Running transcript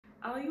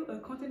Are you a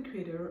content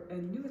creator, a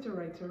newsletter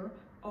writer,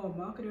 or a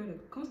marketer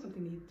that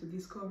constantly needs to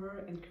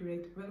discover and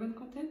create relevant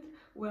content?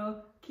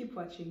 Well, keep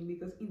watching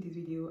because in this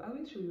video I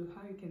will show you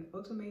how you can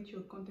automate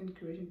your content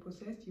creation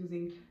process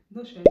using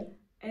Notion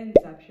and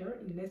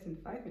Zapier in less than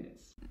 5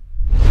 minutes.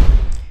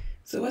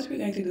 So what we're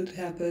going to do to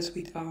help us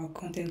with our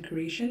content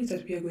creation is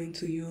that we are going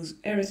to use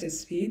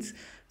RSS feeds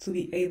to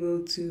be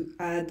able to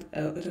add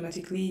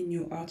automatically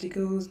new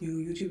articles, new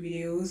YouTube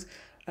videos,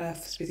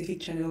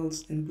 specific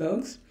channels and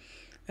blogs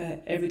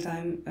every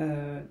time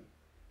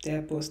they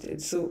are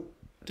posted. So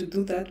to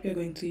do that, we are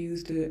going to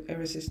use the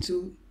RSS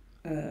tool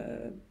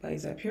by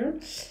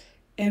Zapier.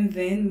 And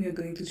then we are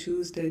going to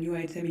choose the new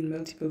item in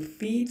multiple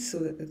feeds so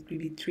that it will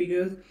be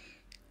triggered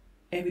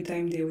every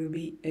time there will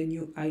be a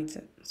new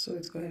item. So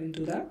let's go ahead and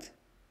do that.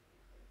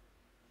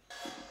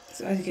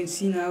 So as you can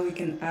see now, we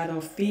can add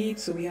our feed.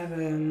 So we have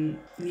a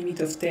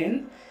limit of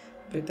 10,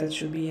 but that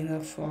should be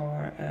enough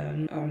for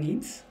our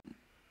needs.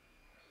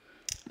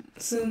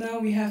 So now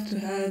we have to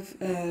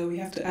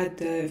add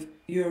the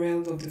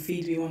URL of the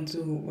feed we want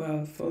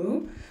to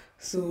follow.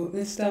 So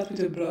let's start with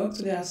the blog.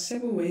 So there are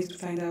several ways to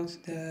find out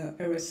the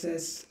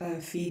RSS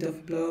feed of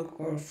a blog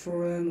or a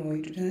forum or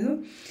YouTube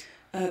channel.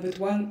 But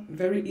one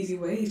very easy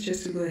way is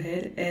just to go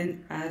ahead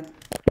and add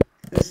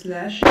a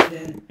slash and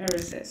then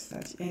RSS.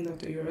 That's the end of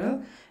the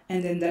URL,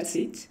 and then that's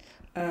it.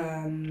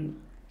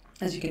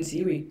 As you can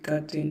see, we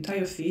got the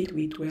entire feed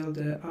with all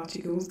the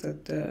articles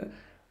that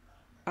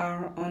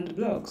are on the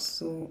blogs.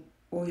 So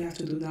all you have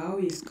to do now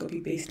is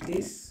copy paste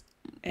this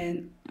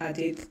and add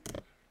it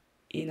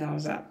in our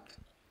Zap.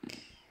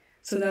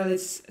 So now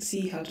let's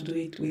see how to do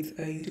it with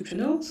a YouTube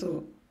channel.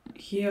 So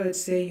here,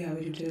 let's say you have a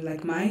YouTube channel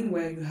like mine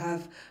where you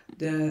have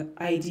the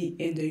ID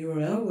and the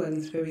URL. Well,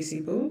 it's very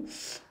simple.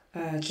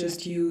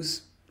 Just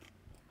use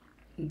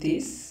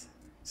this.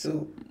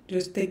 So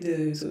just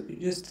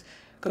just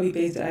copy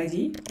paste the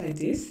ID like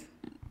this.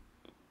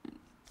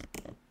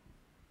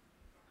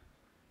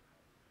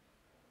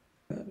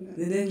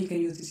 And then you can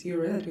use this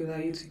URL that will allow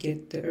you to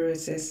get the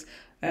RSS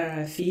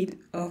feed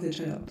of the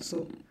channel.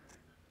 So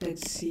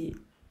let's see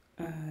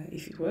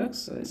if it works.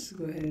 So let's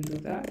go ahead and do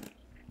that.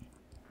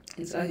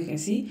 And so as you can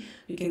see,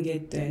 you can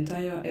get the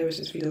entire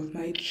RSS feed of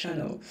my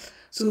channel.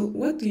 So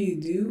what do you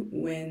do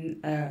when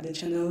the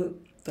channel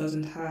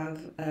doesn't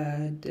have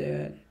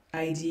the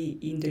ID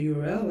in the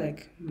URL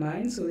like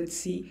mine? So let's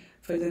see,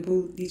 for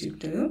example, this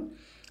YouTube channel.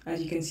 As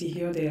you can see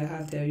here, they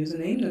have their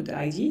username, not the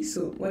ID.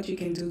 So what you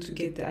can do to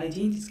get the ID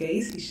in this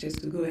case is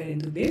just to go ahead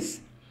and do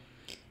this.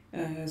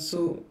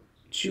 So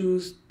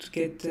choose to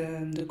get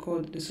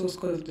the source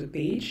code of the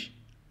page,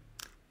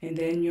 and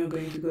then you're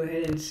going to go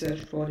ahead and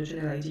search for the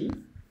channel ID.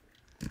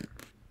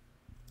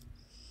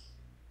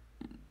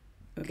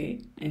 Okay,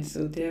 and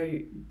so there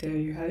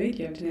you have it.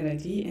 You have channel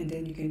ID, and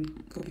then you can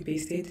copy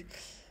paste it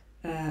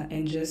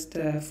and just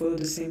follow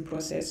the same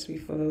process we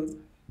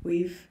followed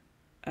with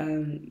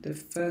the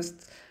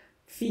first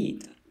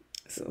feed.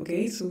 So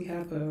okay, so we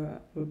have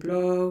a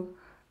blog,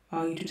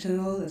 our YouTube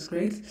channel. That's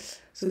great.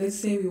 So let's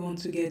say we want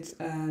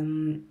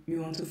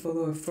to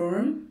follow a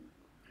forum.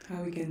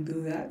 How we can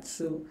do that?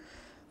 So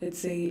let's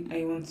say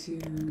I'm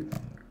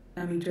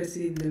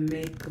interested in the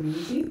Make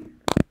community.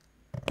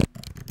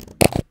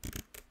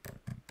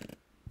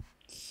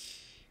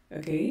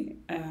 Okay,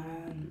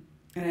 and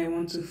I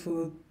want to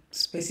follow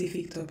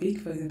specific topic.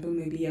 For example,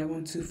 maybe I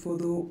want to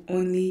follow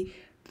only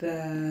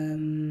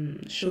the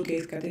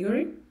showcase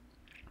category.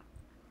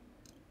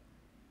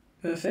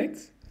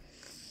 Perfect.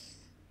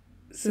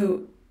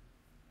 So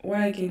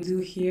what I can do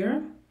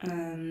here,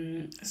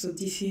 so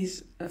this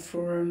is a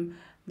forum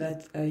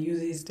that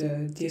uses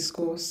the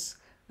Discourse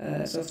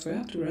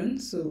software to run.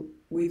 So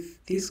with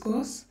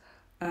Discourse,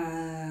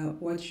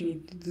 what you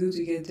need to do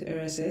to get the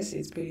RSS,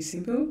 it's pretty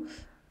simple.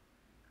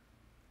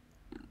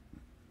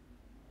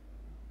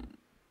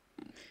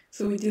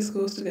 So with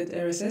Discourse to get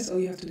RSS, all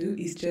you have to do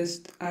is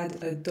just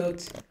add a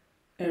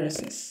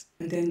 .rss,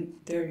 and then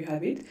there you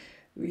have it.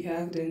 We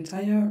have the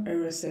entire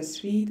RSS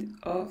feed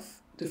of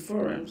the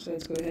forum. So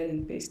let's go ahead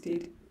and paste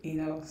it in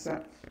our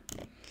Zap.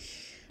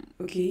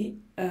 Okay,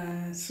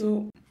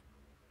 so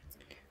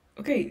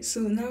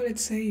now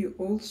let's say you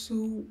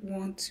also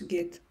want to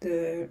get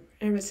the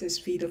RSS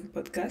feed of a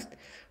podcast.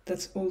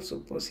 That's also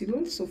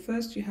possible. So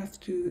first you have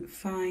to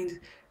find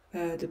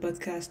the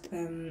podcast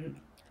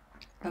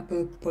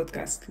Apple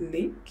Podcast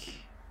link.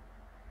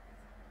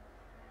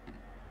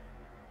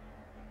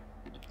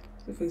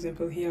 So for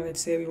example, here,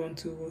 let's say we want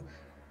to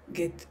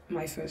get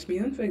my first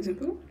million, for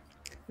example.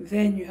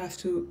 Then you have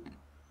to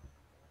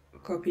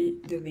copy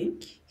the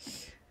link,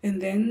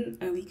 and then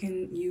we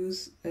can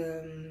use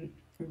a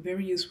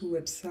very useful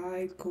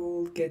website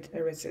called Get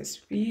RSS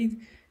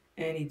Feed,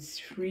 and it's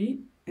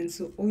free. And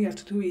so all you have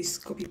to do is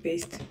copy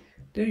paste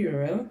the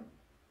URL,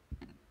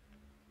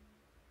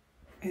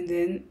 and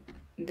then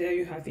there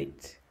you have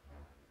it.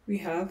 We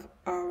have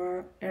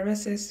our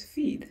RSS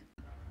feed.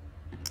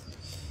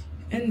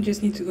 And you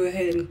just need to go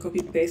ahead and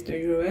copy paste the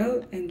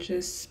URL and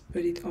just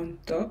put it on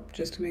top,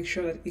 just to make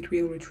sure that it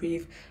will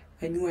retrieve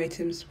new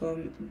items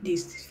from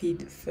this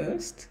feed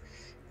first.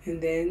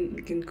 and then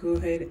you can go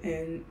ahead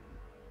and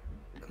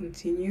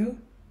continue,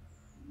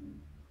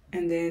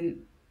 and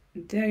then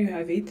there you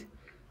have it.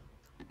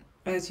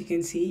 As you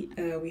can see,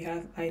 we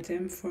have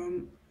item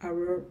from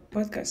our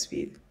podcast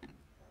feed.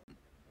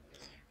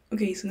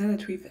 Okay, so now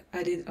that we've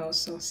added our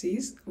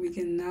sources, we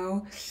can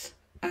now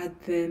add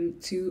them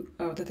to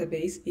our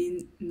database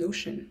in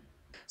Notion.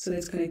 So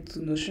let's connect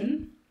to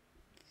Notion.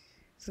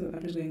 So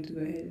I'm just going to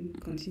go ahead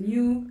and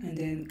continue and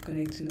then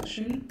connect to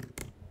Notion.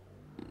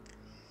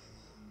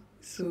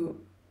 So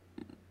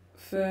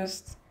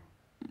first,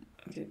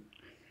 okay,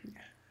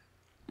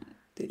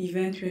 the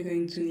event we're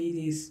going to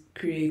need is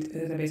create a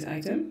database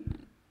item.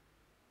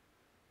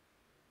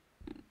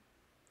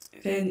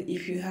 Then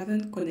if you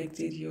haven't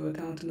connected your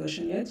account to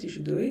Notion yet, you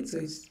should do it. So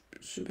it's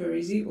super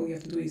easy. All you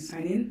have to do is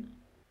sign in.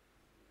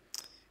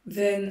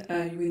 Then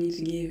you will need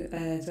to give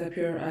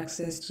Zapier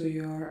access to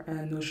your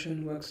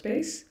Notion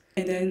workspace.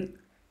 And then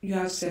you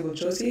have several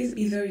choices.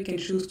 Either you can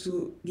choose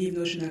to give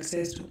Notion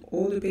access to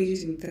all the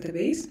pages in the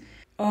database,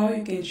 or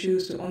you can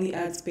choose to only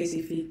add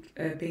specific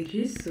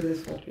pages. So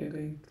that's what we're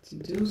going to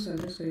do. So I'm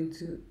just going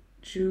to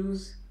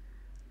choose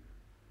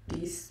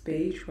this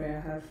page where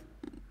I have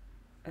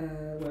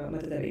my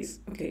database.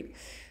 Okay,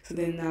 so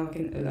then now I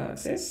can allow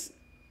access.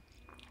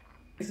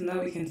 So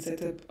now we can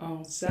set up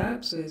our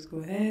Zap. So let's go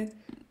ahead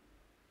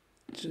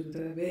to the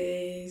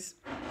database,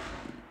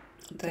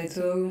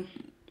 title,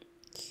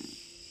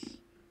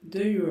 the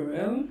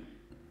URL,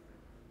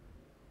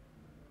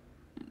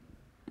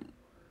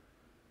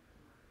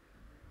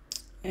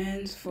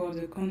 and for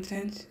the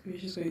content we're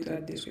just going to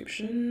add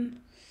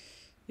description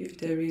if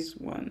there is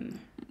one.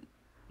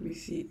 We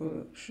see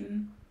all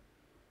option.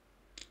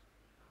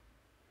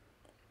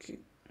 Okay.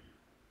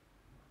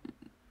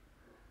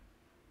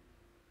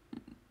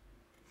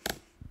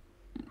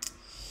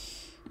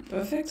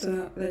 Perfect. So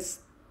now let's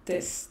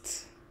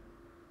test.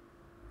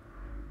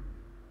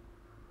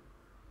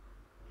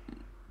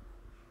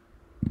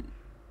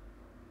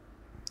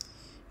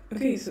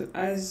 Okay, so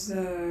as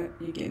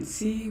you can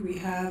see, we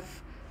have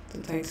the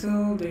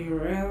title, the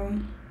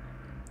URL,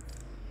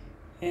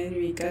 and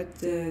we got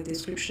the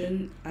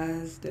description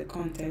as the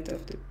content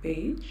of the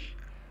page.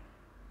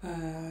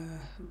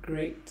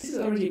 Great. This is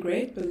already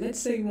great, but let's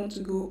say we want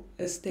to go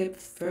a step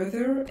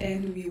further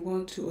and we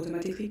want to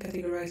automatically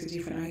categorize the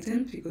different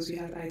items because we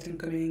have items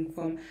coming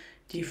from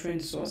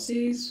different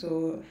sources.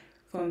 So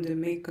from the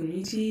Make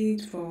community,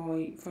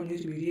 from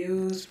YouTube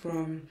videos,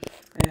 from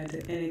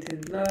the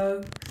N8N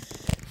blog.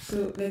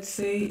 So let's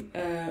say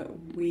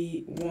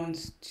we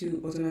want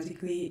to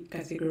automatically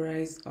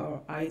categorize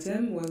our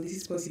item. Well, this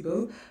is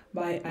possible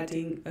by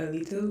adding a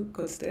little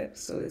code step.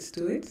 So let's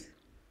do it.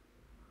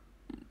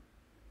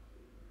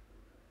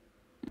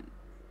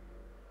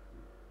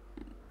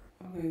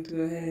 I'm going to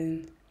go ahead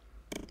and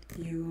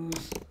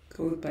use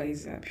code by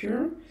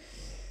Zapier.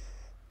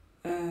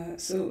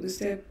 So the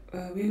step,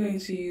 we're going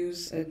to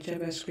use a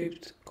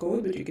JavaScript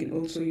code, but you can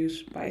also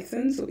use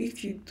Python. So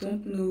if you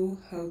don't know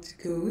how to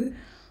code,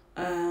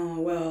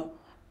 well,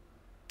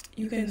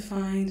 you can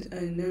find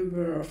a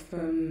number of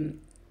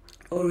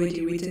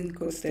already written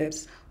code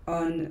steps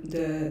on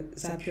the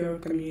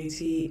Zapier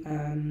community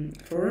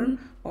forum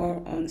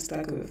or on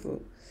Stack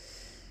Overflow.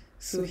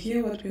 So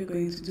here what we're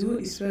going to do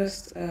is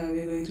first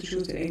we're going to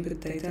choose the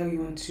input data we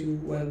want to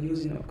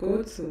use in our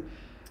code. So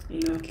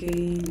in our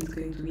case it's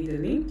going to be the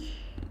link.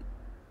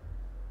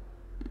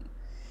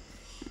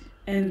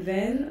 And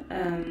then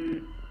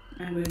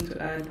I'm going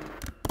to add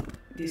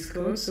this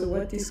code. So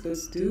what these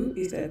codes do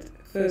is that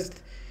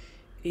first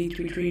it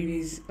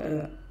retrieves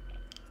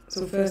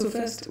so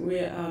first we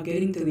are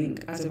getting the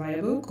link as a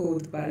variable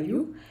called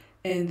value,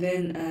 and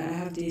then I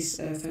have this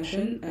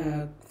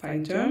function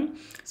find term.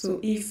 So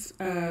if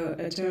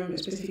a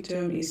specific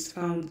term is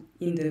found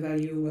in the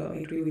value, well,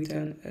 it will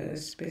return a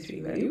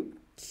specific value.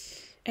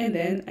 And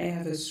then I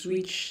have a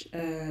switch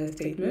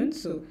statement.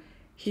 So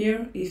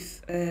here,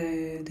 if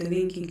the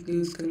link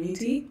includes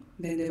community,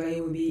 then the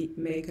value will be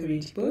make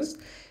community post.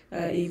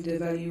 If the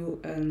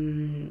value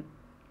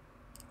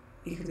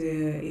if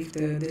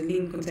the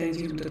link contains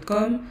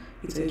youtube.com,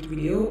 it's a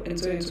video, and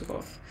so on and so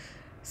forth.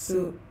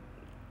 So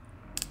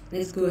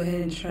let's go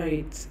ahead and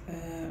try it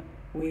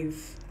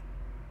with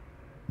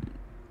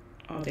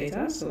our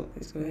data. So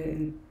let's go ahead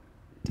and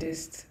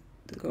test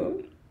the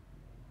code.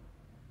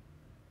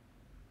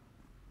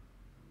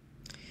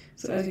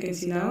 So as you can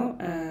see now,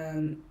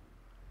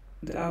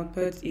 the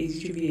output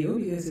is YouTube video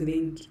because the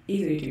link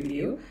is a YouTube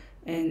video.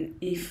 And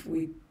if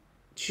we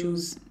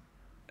choose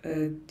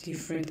a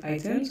different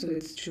item, so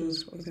let's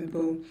choose, for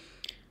example,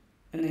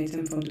 an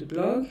item from the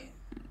blog,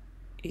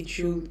 it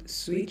should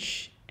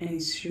switch and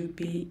it should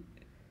be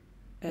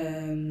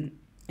an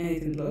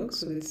item blog.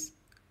 So let's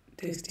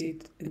test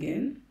it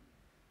again.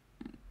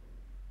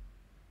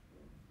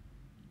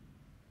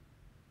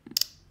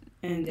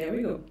 And there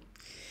we go.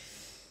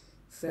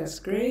 So that's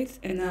great.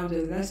 And now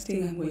the last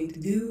thing I'm going to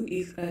do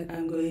is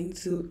I'm going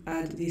to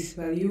add this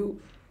value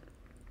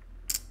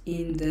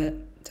in the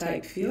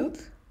type field.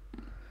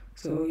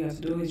 So all you have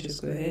to do is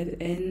just go ahead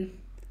and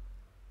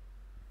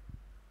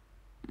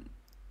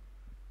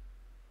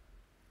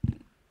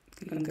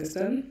click on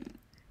custom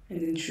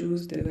and then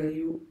choose the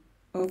value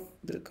of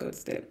the code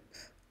step.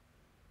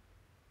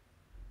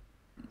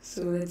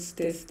 So let's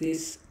test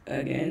this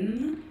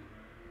again.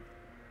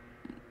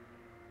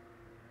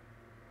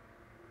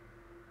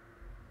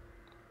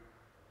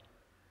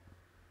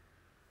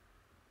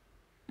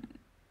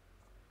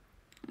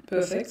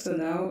 Perfect, so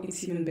now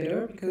it's even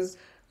better because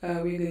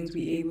we're going to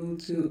be able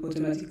to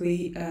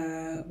automatically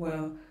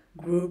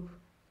group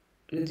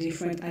the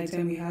different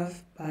items we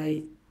have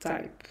by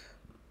type.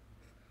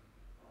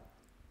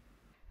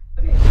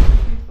 Okay,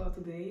 that's it for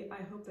today.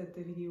 I hope that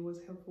the video was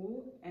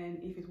helpful, and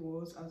if it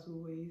was, as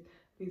always,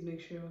 please make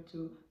sure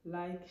to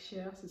like,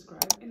 share,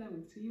 subscribe, and I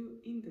will see you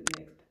in the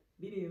next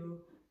video.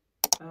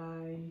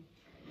 Bye.